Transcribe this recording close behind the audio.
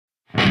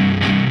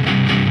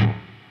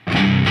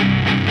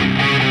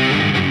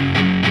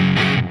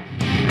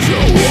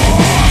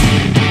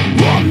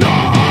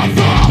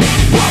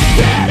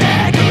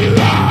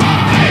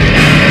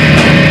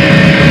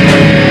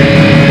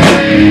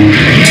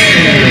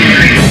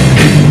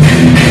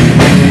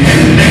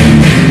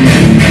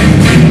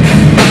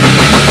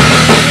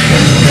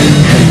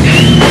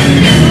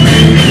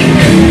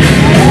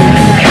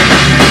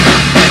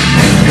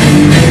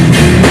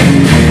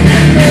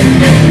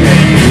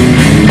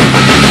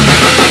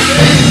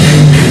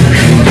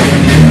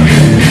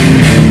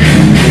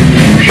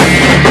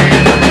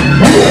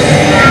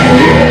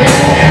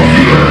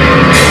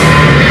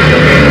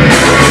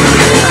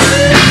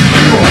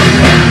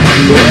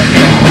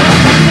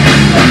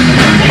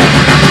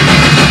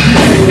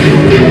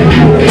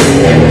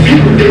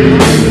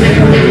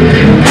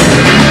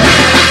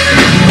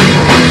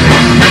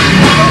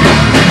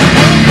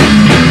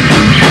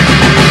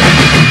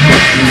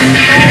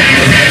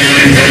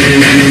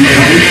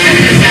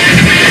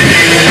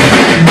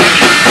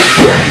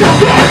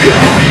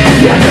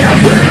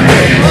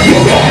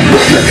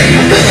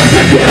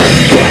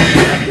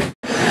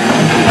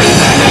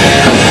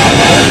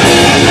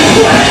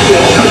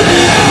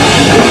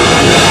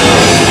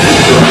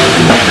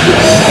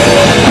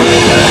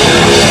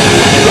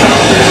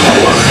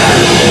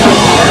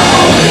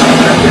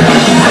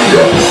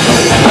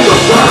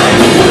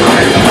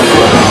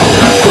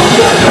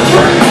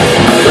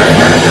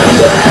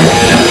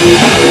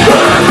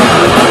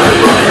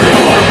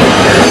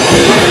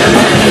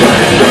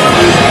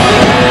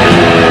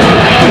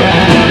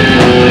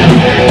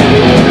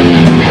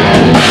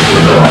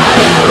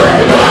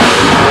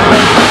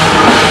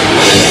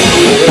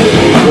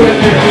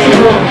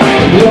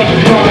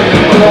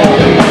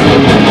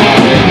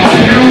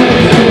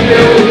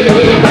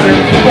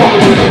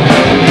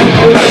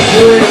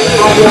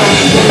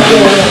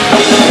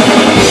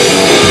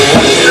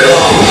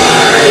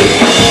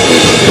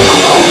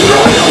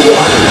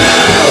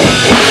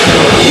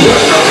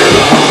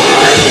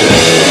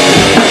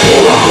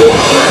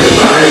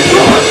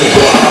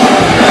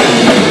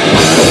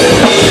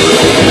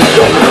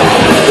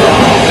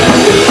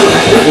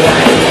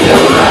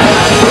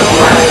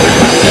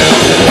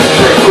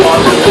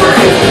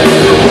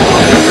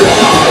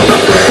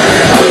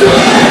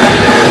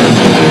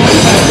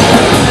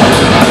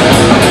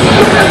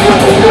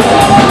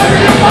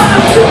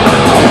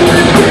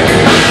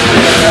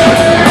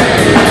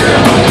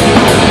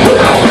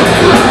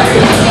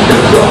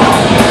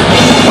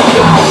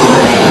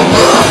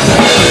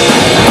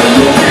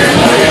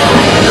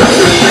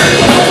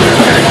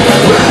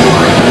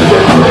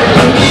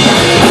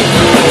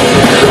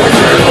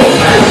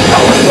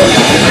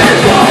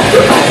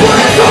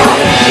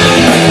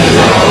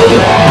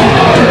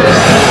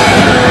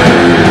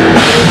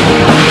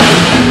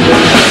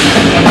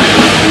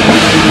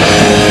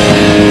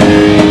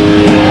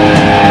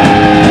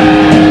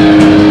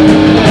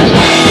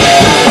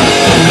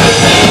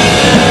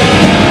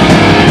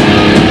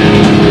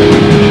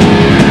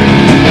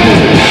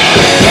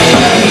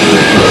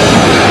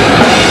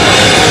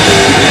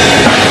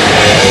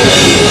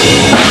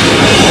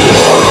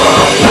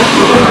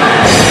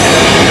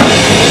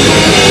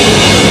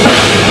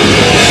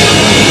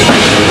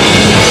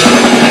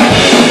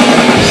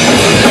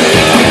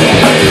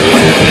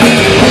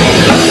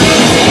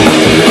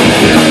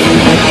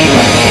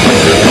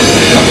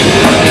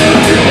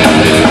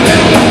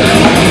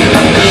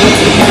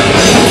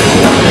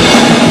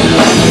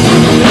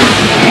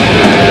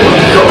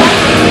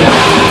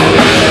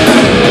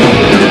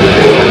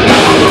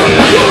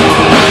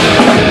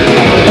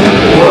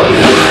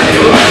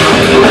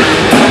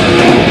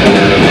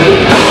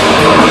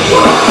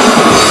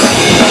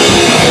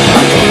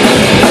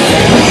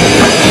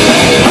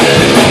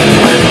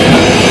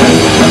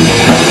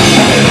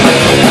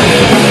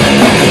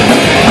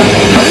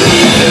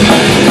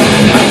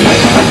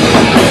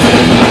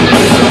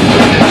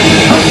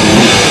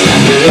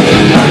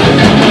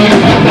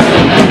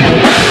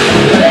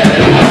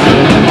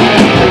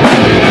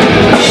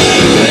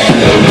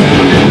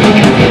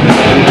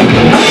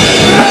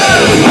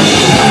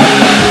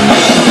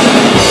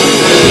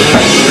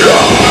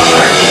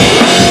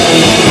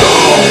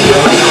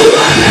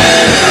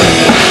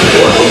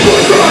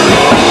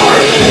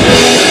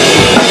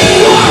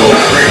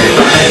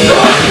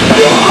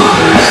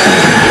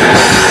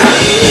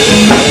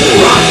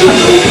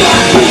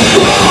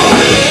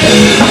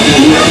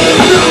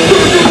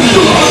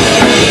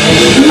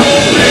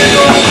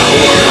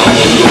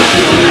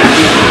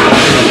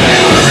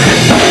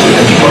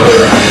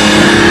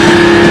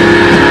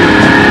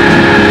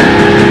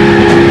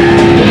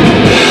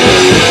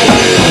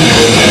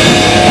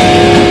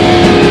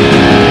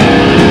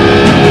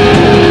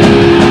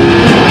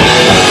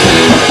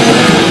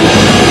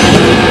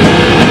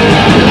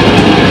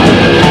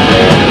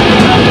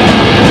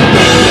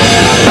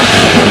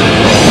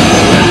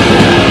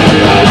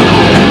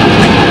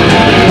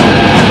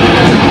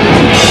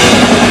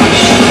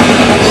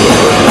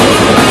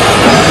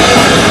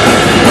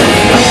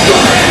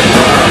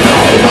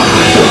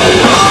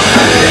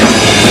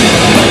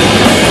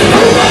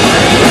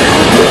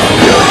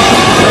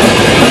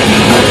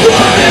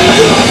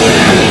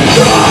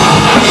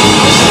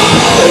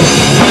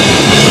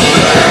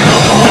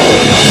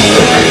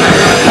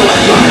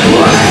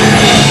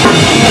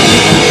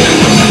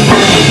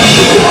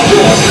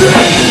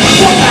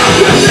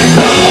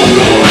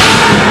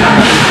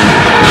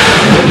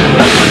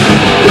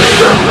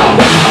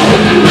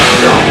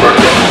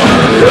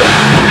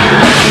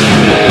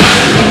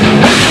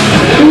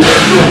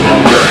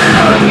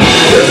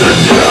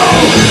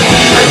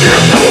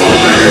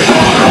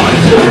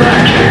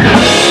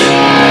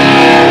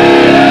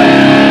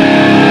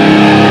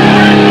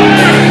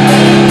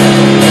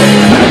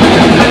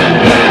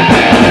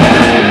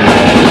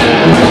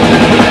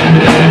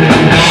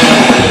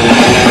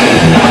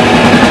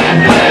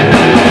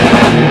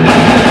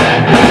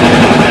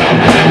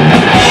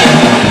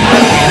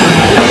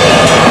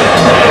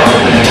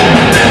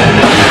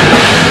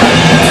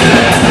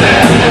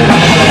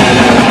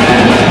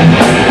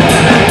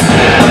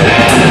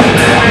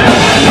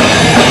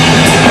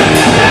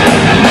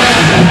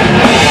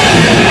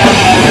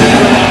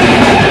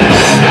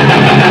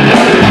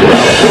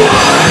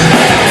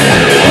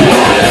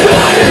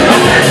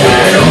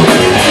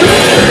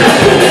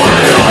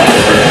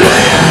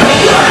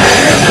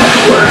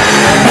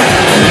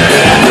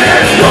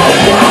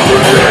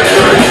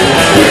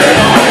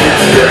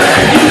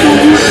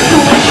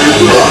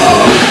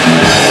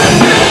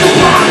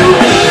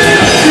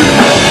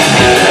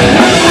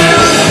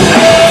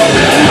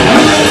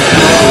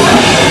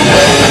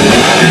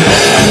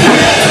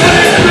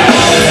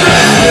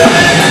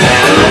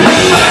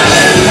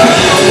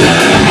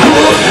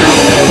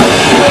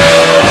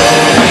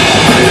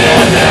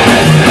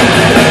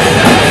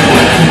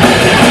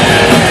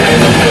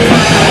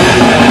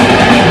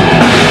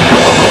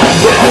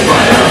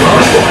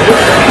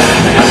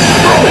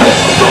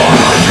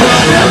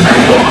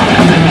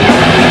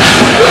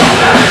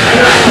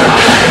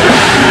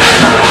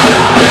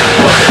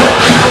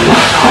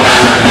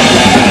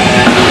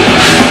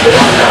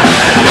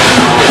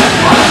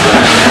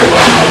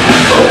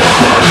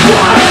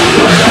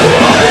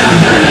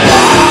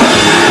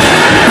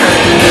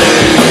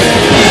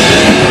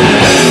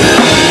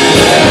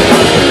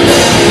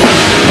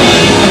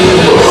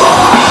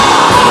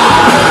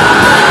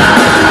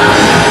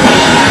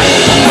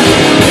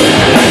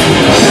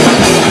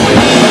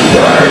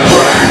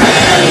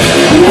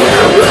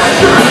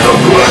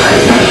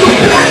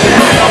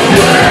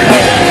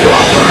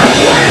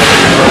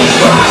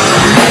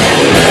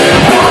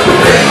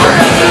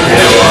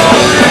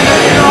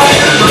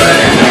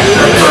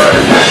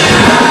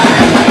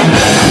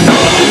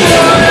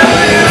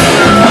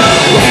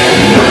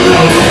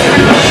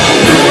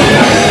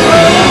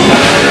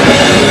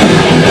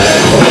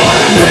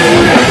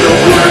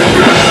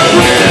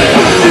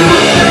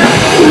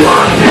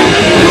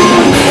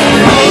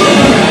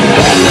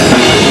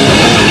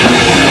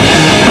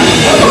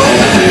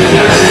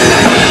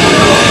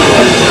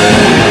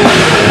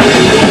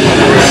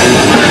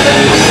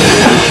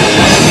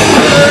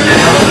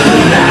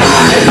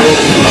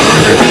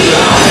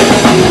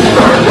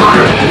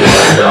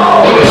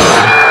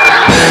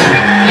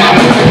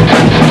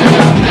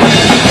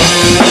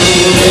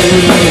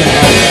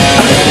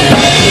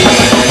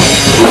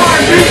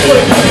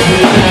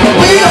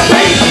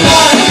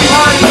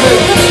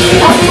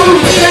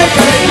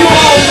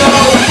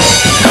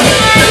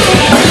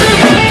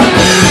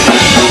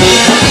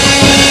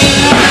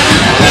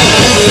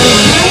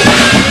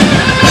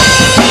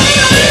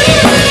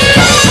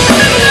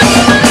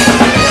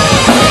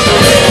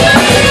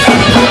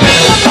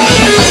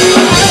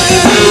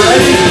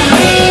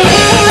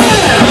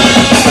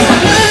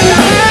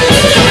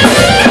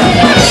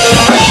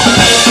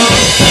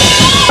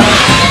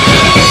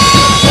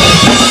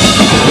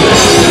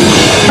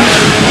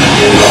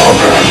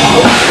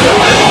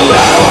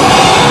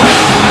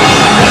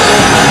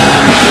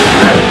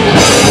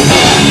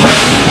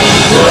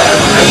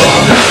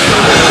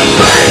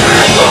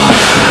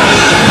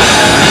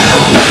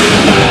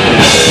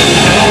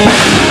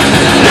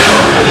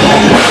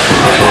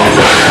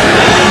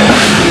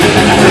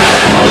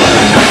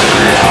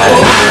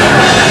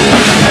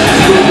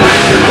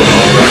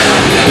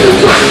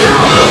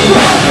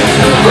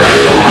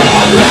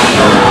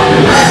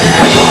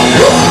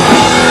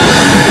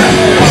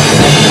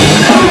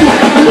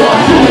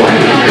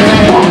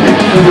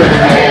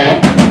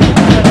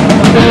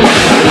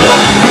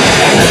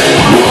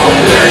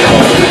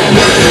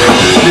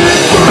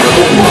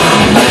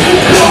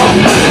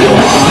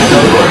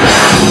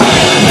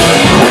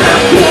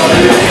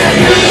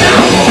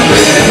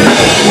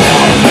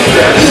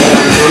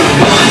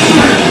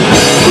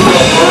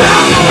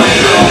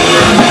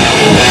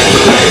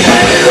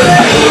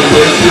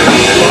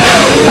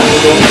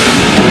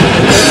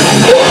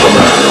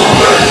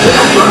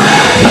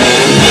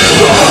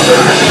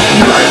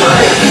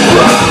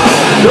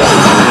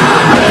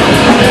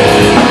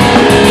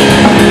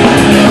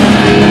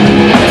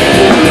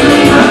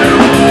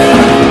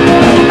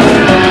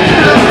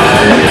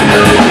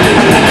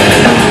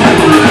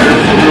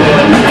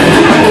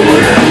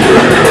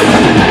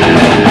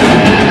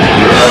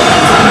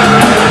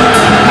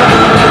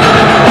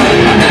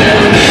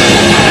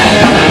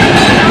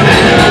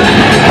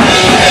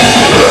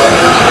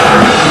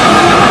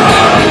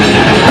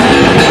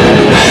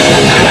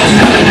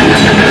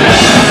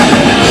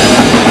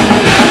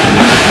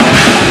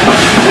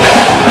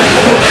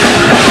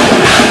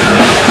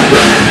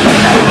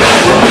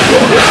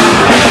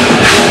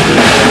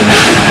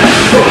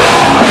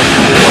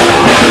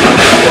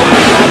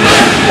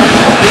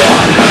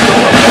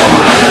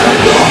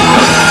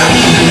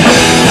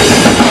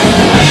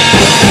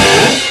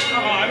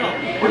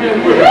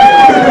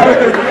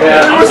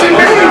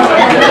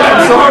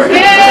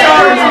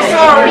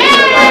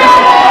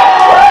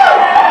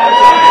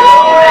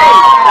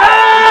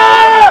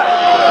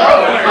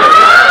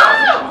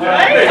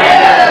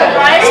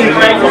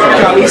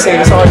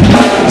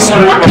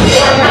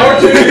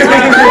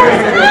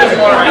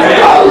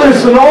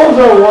Listen, all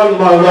I want in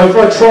my life,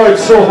 I tried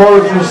so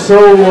hard for so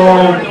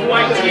long.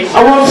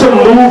 I want some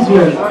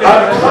movement.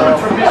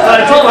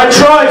 I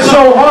tried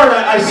so hard,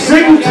 I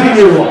sing to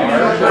you.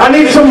 I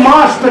need some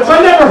mosh pits.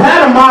 I never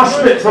had a mosh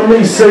pit from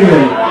me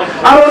singing.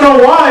 I don't know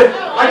why.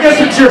 I guess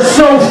it's you're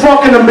so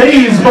fucking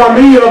amazed by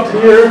me up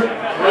here.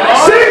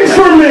 Sing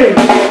for me!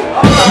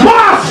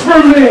 Mosh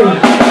for me!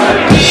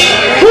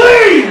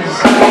 Please!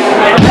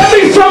 Get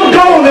me some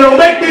going that'll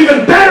make me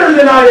even better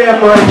than I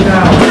am right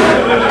now.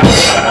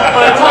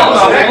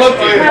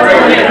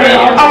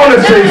 I want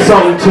to say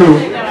something too.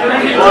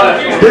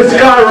 This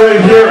guy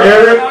right here,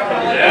 Erik,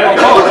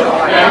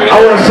 I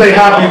want to say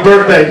happy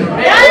birthday.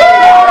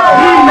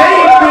 He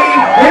made me,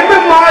 him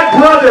and my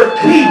brother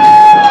Keith,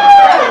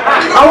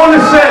 I want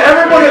to say,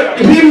 everybody,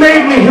 he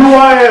made me who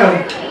I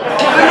am.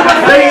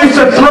 They used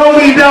to throw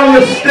me down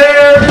the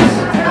stairs.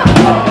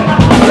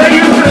 They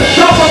used to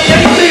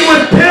suffocate me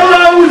with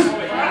pillows.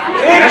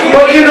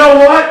 But you know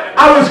what?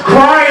 I was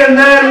crying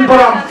then, but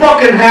I'm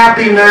fucking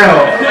happy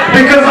now.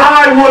 Because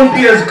I wouldn't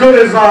be as good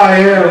as I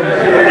am.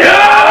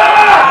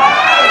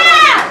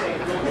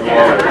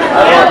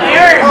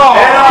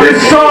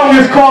 This song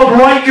is called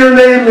Write Your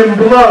Name in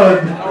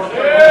Blood.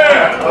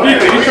 You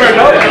turn it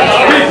up.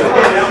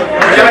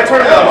 Can I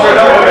turn it up? Turn it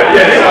up.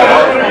 Yeah.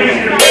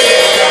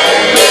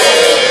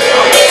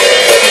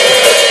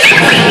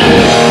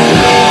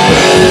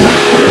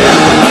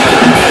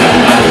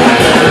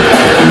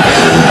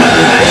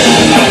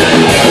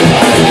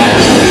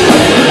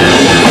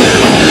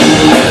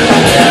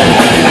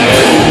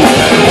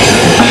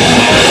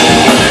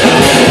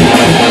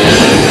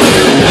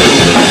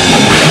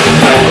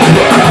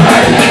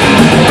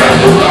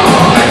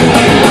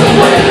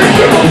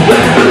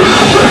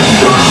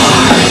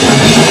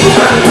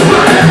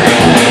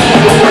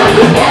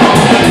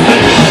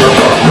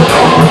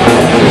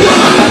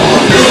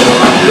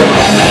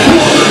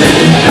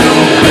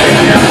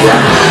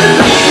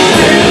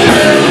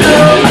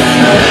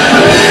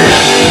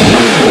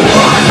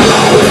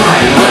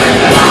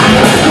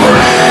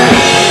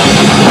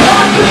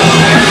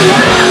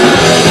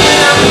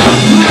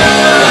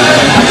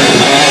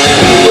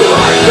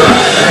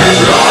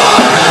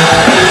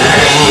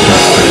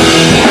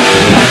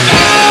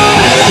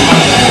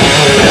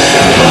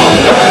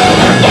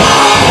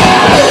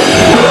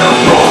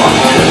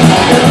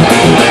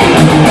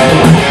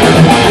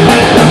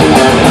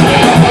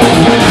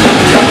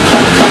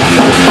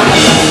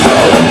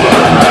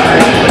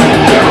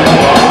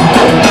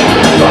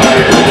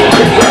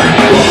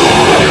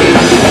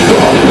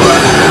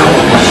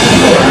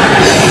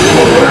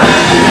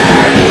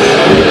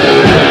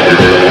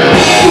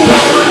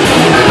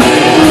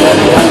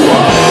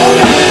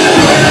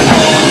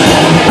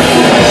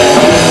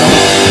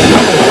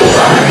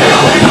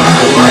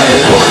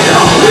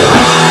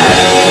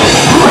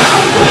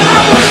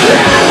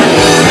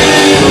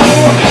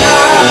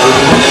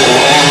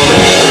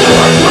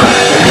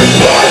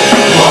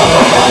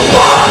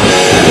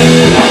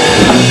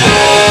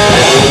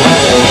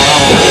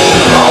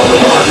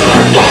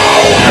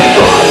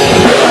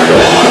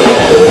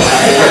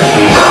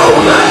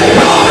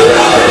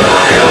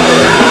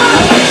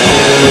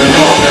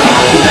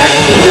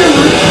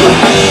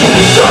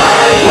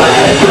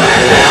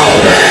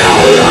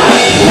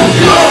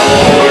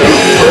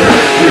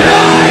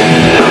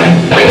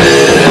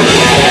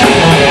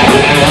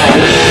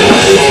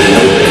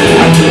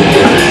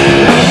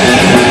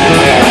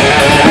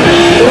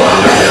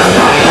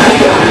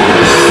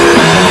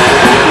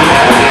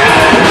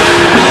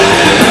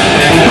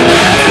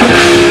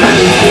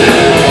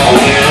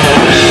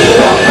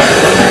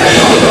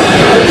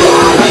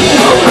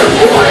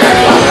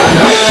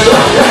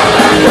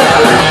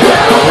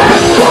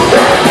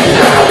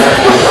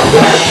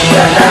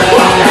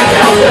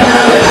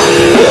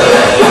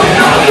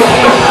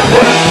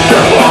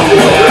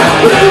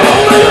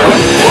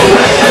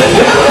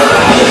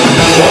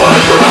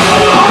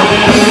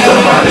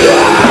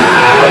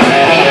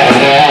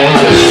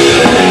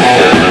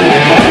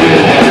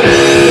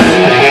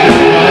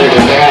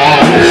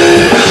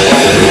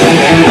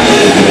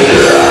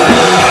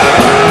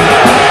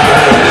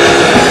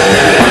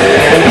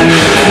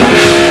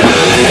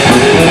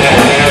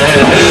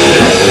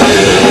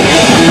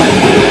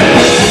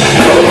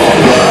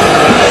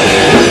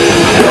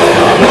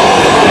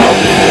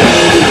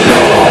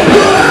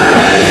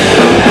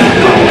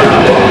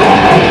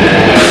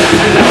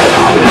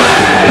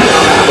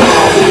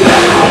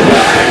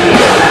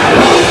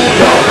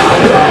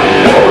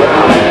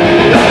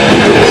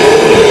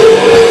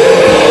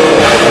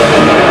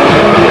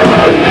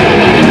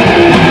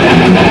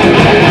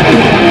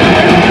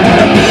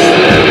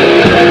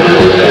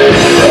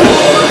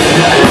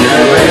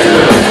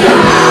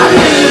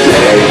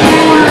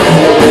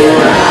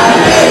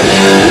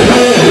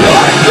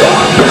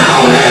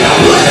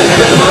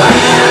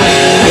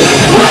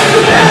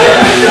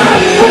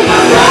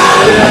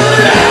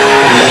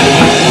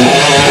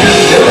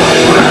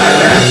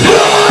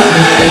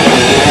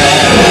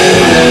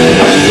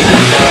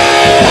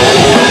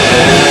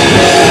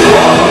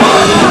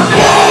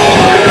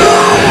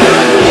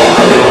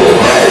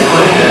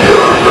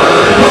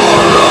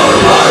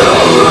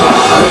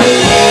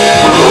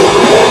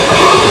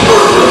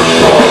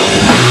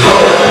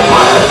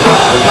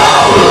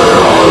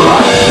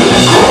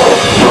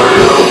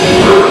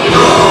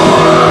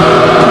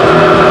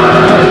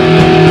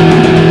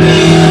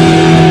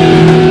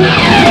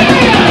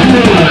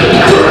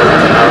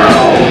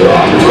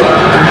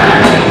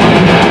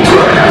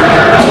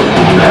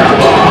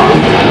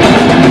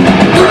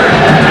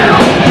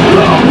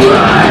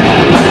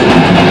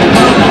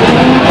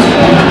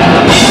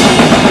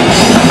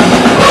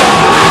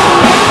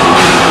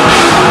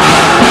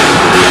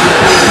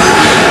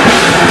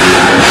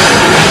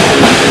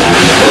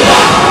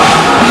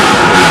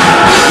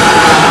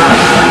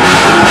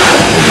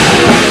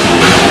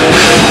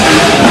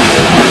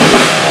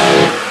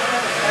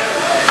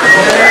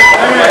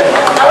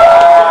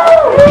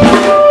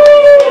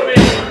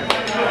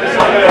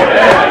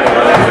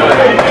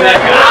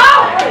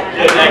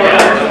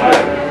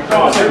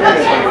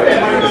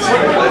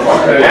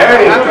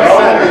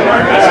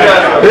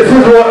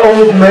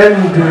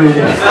 dude.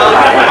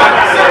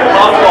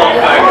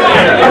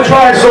 I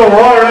tried so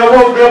hard, I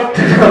woke up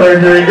the other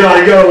day. You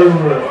gotta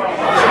listen to it.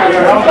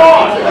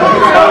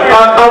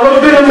 I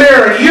looked in the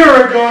mirror a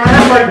year ago and I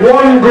had like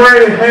one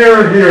gray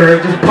hair here.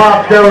 It just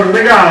popped out and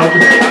I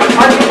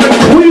took the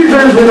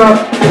tweezers and I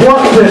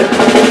plucked it.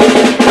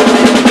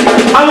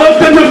 I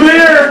looked in the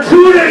mirror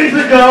 2 days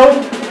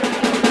ago.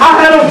 I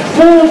had a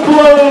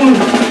full-blown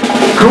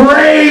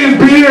gray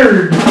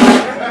beard.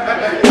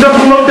 It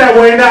doesn't look that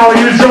way now.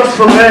 It was just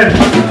for men.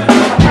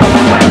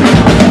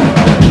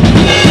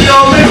 You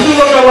know, it makes me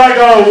look like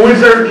a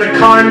wizard in a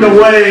kind of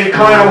way,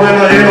 kind of in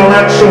an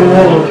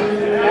intellectual.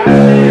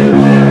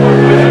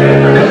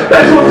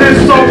 That's what this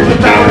song's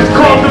about. It's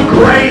called the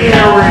gray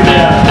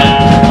area.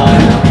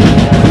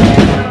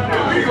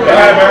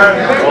 Yeah,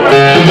 man.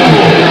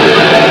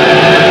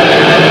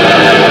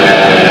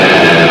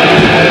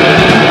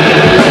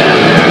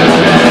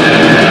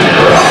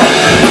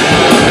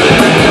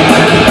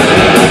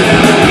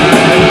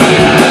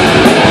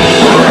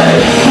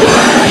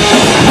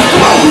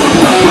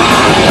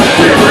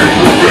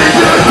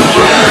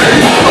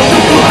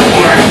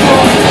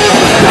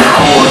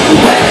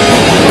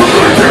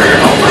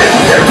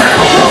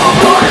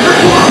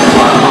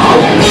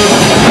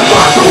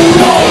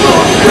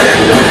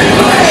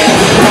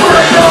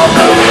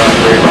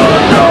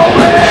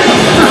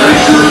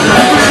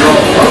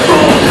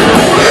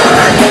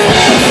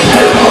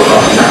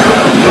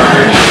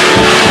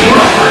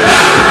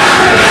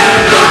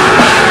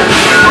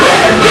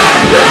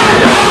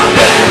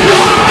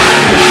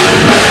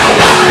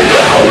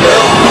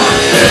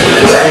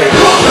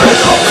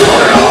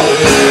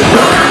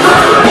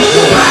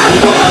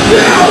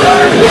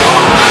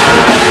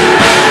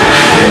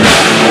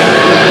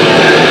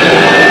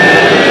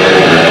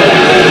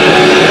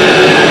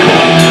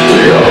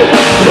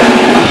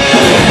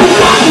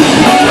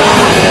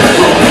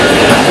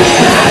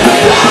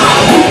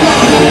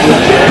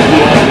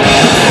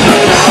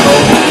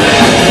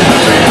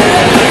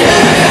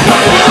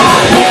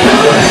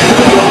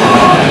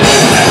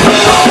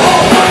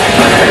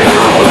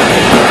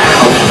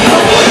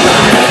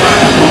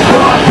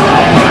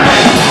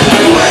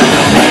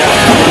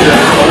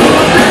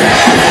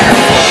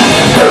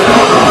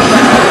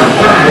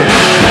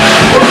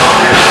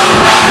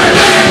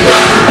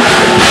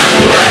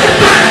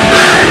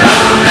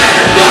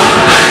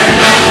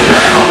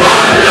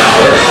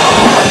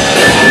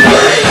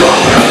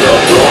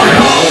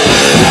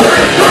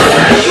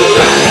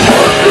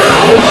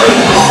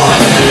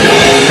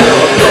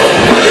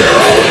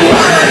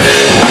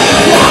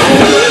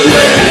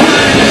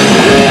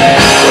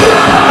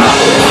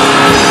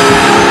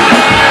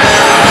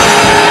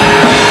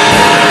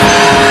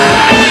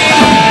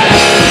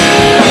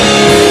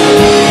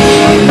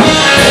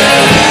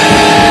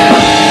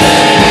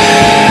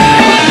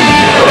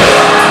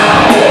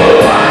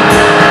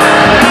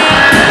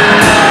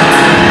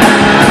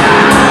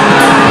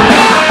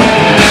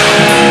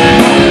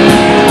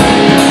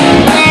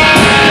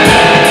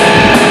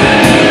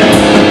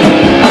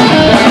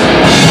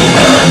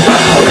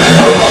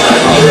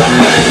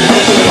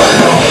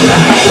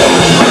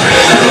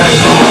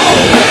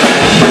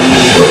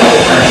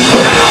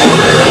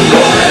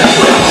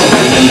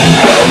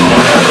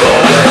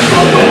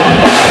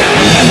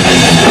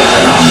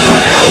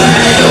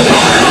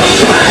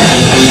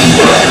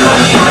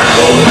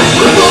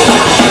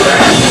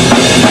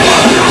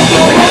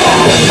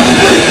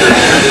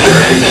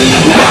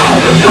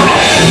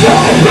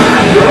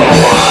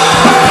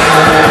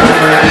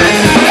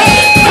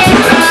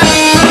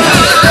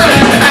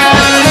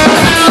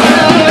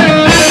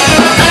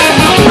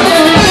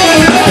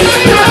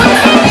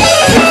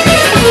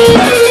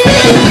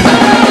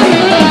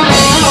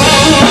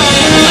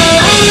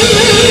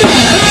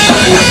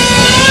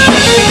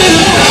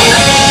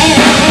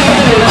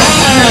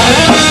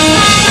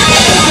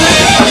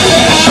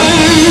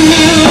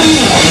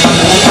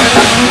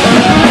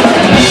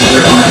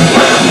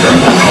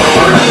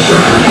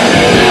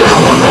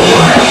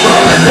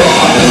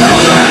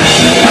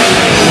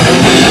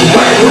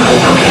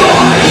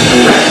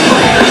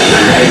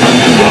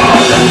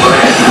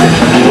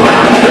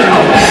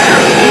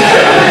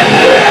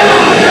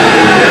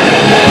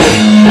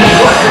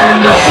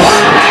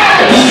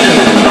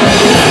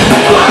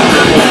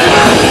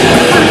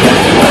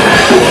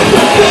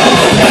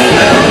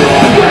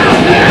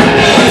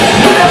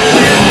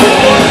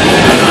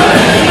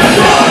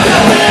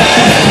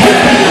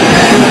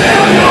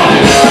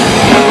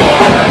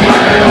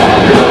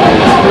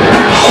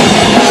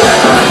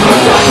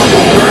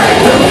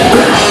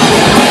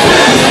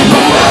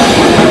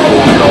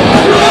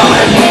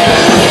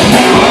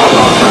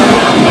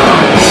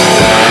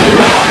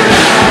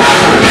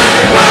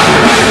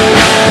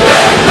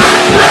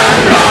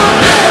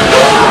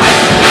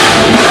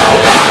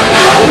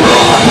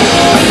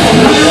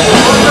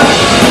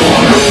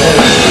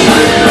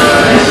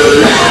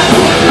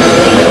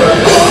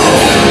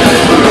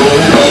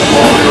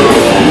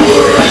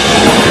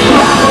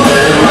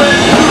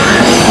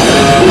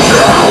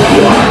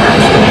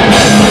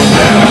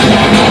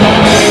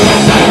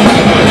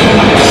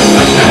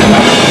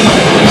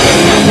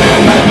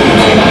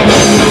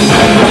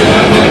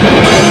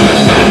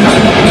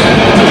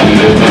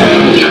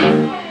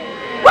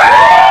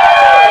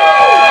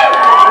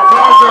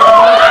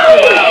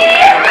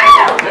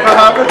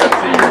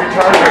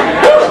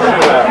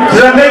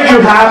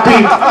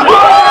 happy.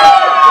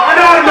 I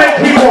know how to make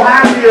people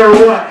happy or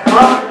what,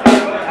 huh?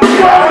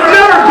 I was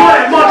never good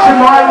at much in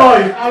my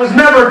life. I was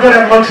never good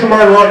at much in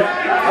my life.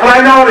 But I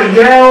know how to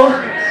yell,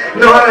 I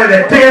know how to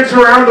dance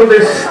around to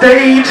this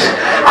stage,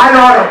 I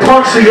know how to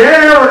punch the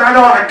air, and I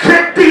know how to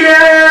kick the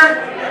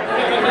air.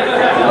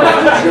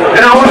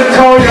 And I want to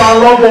tell you I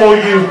love all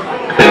you.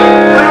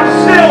 And I'm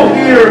still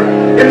here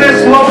in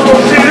this local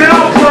scene, and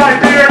I'll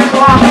try there until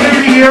I'm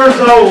 80 years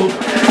old.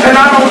 And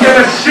I don't give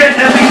a shit,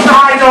 at least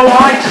I know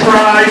I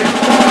tried.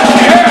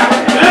 Yeah!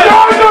 You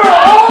guys are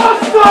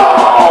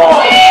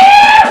awesome!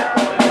 Yeah!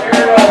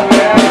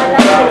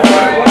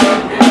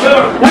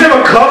 We have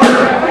a cover.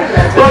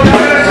 Look, I'm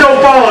gonna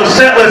still follow a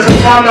set list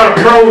if I'm not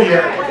a pro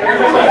yet.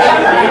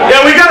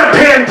 Yeah, we got a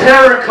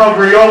Pantera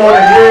cover, y'all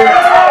wanna hear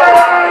it?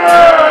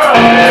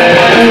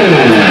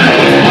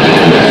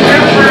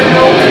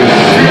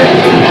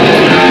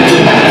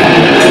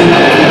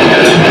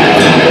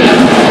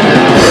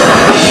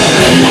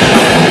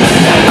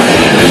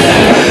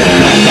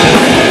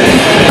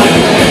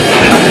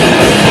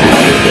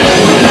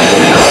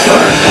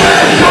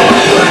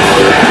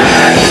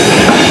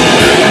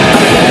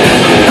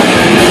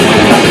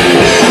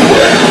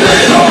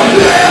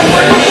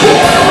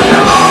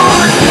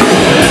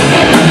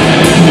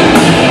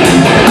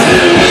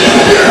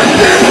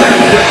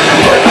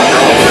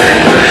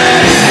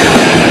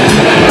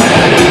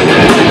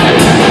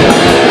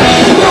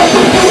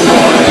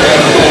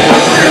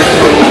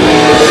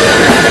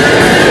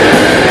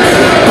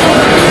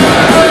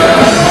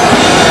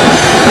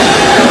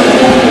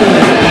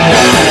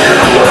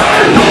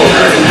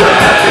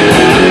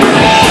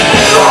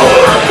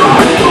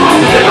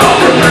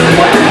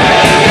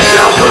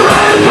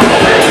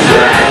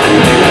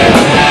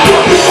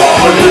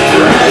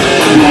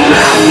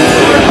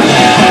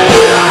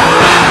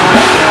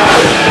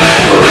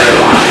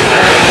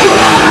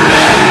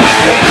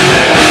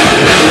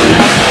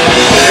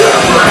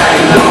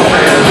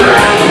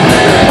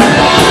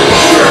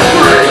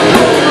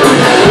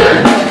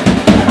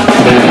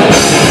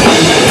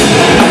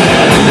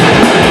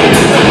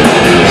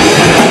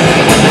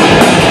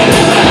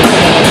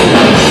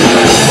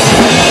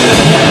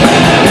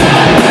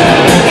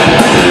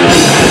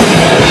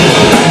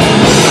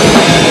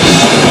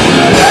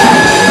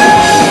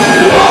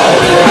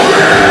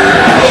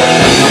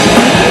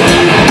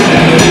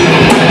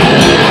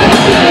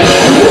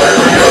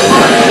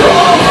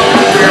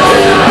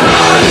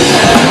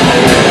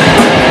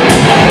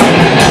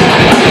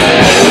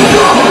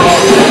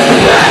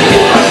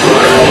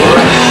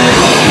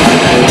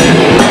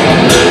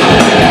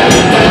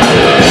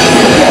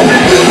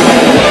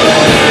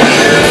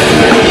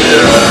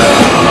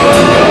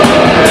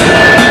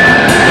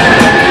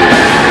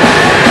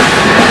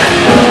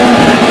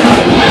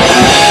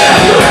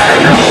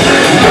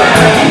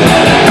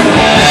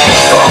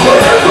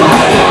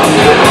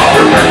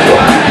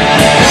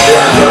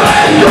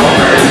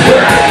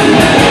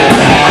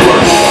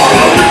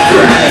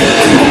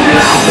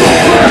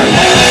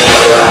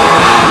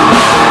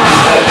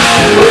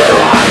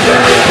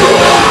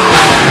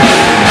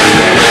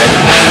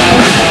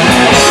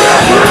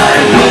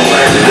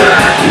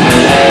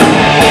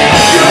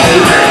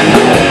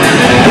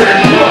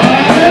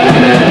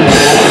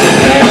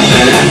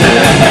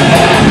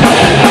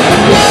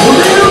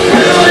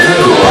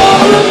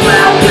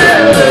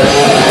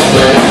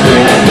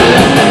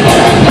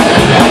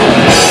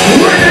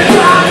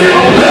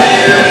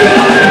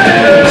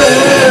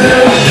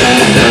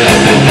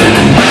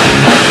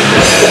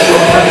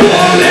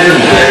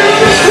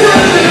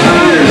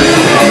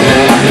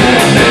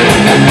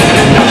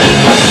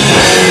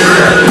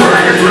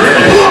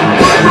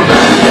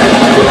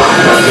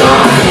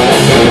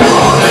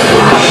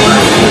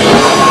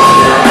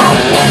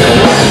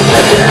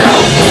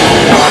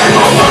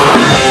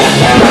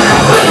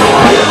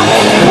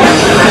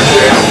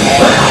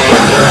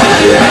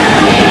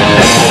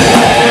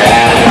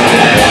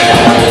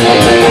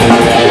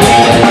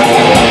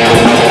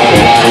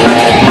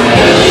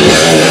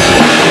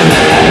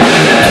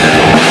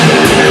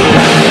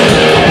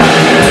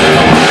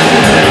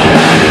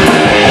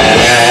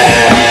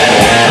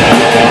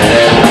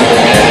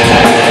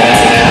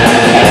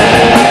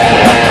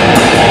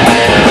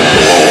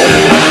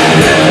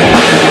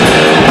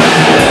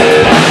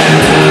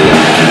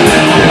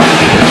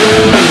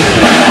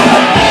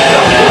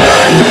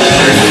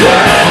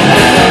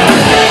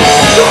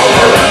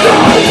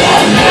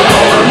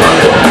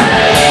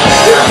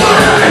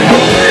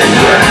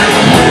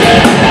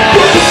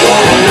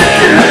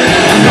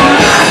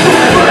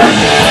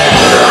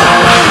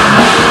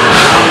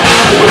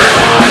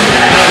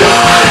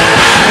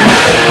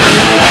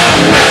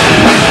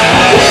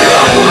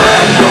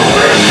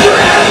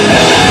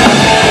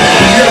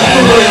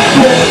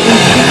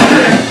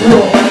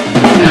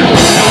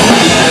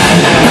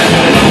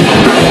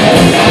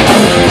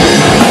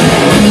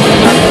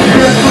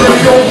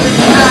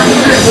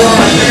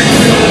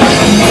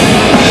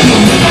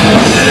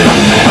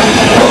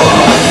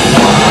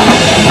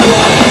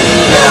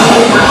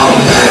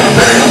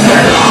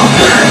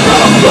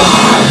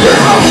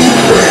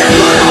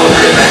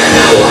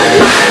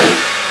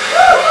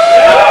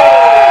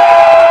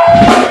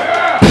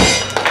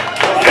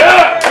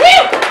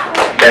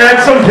 Yeah,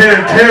 that's some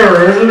kind of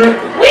terror, isn't it?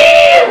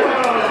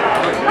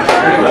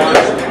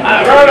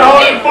 I'm trying to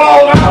hold it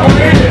fall out.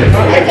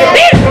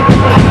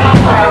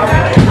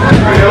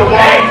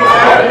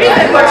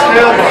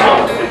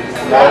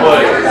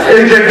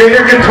 AJ, get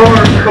your guitar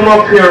and come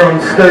up here on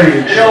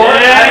stage.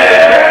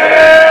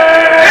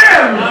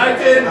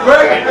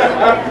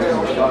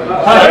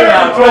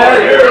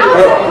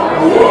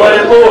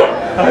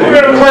 We're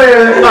going to play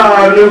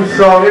a new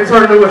song. It's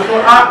our newest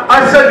one.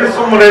 I said this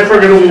one when I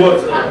forget who it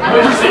was.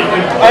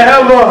 I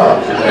have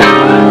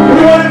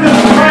we wanted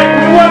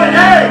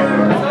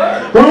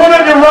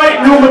to write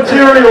new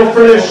material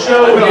for this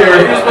show here,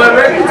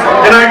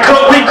 and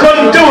we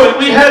couldn't do it.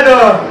 We had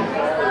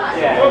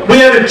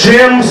a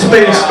jam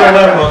space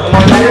dilemma.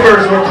 My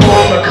neighbors were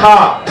calling the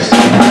cops.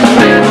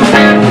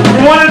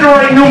 We wanted to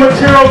write new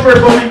material for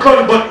it, but we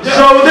couldn't.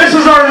 So this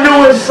is our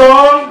newest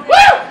song,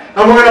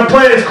 and we're gonna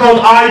play it. It's called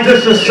 "I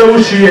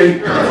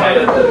Disassociate."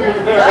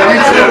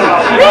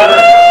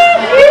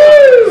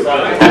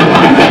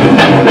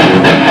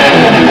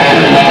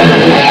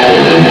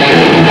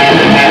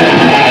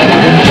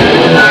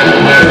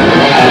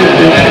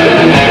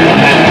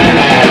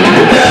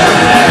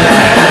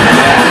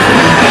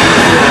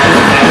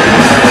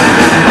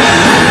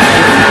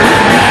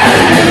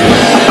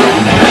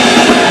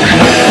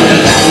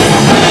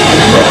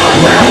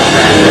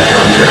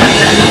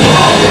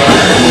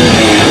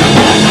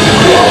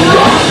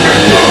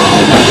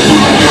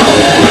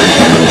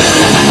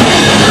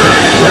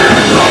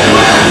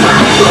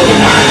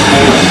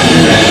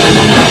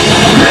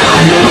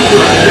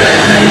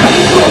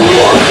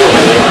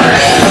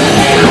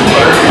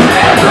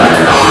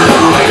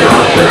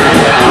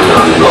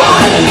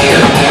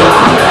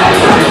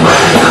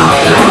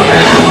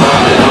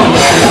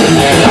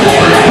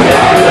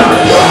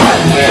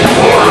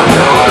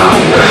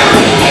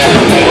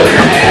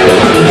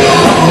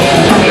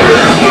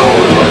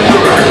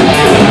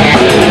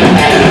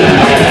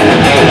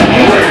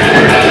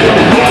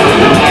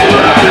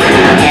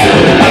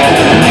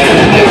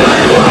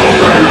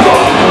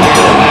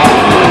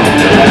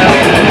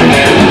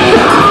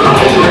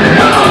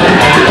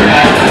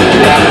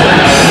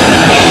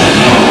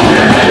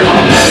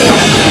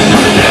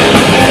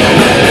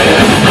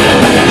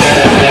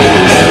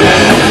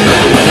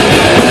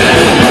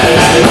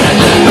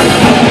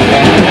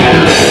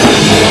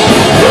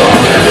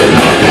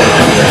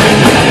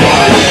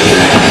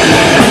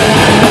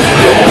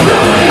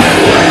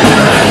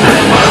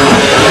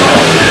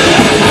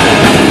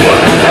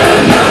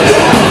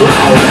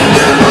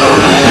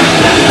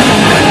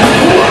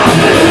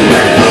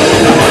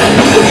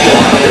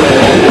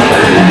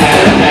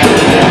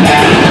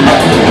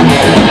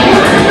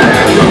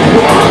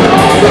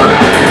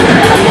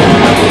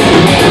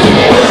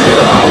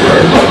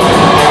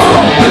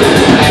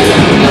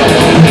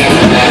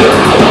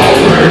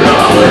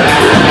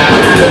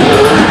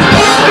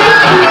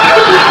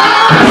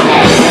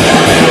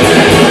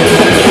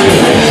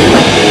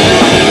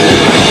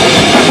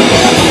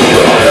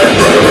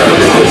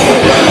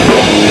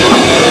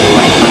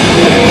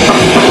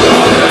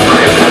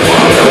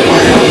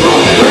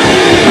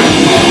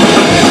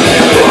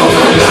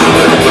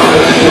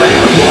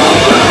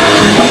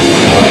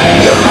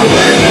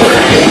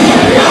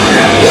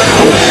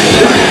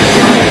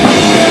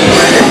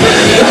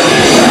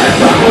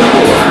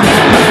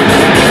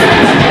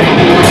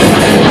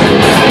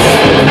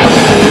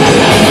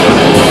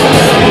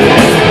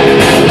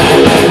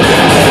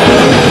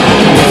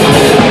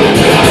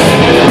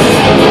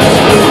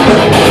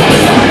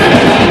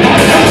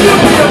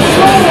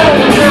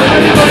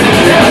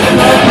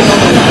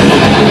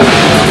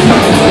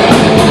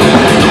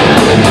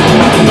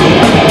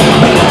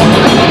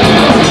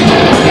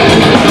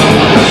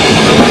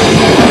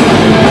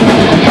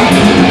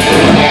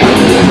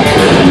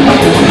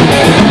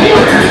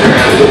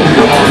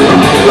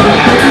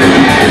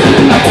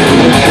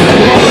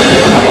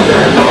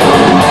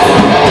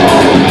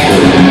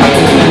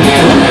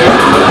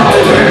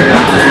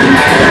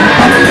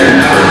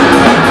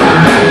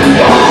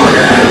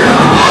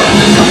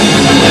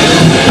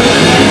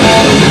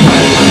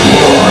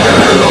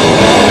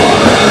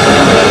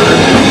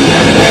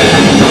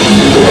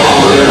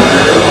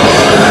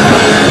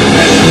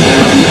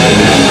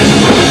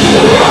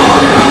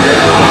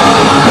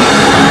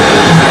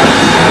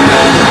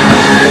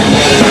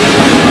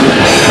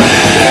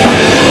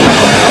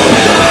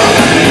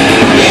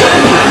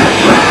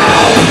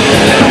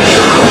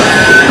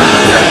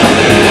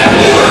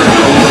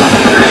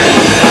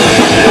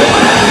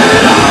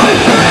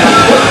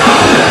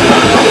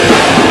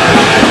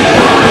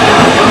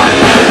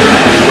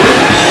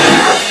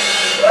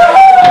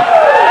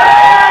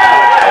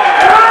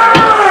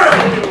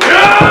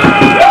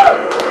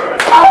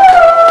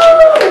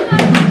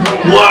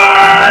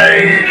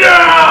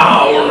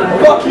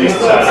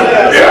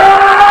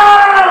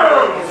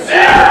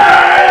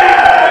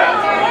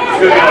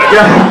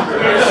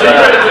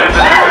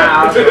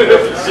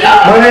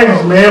 My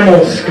name's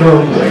Mammal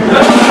Scum.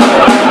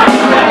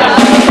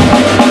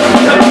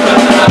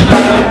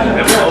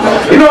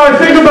 You know, I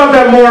think about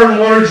that more and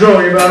more,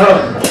 Joey, about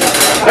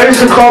how I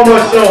used to call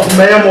myself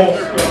mammal.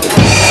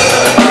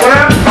 But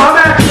I'm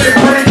actually a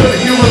pretty good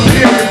human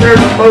being compared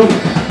to most.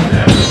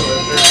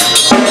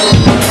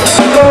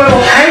 I'm a little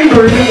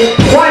angry.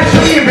 Why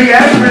shouldn't you be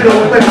angry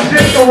though with the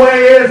shit the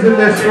way it is in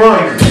this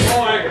life?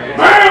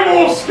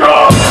 Mammal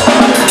scum!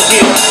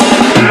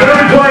 What are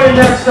we playing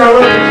next?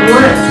 It's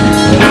Rick.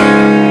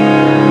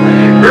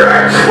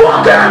 Rick's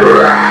fucking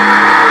Rick!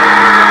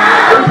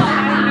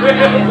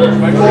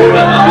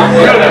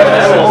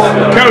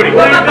 Cody.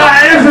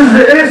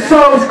 This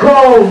song's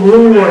called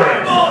Lure.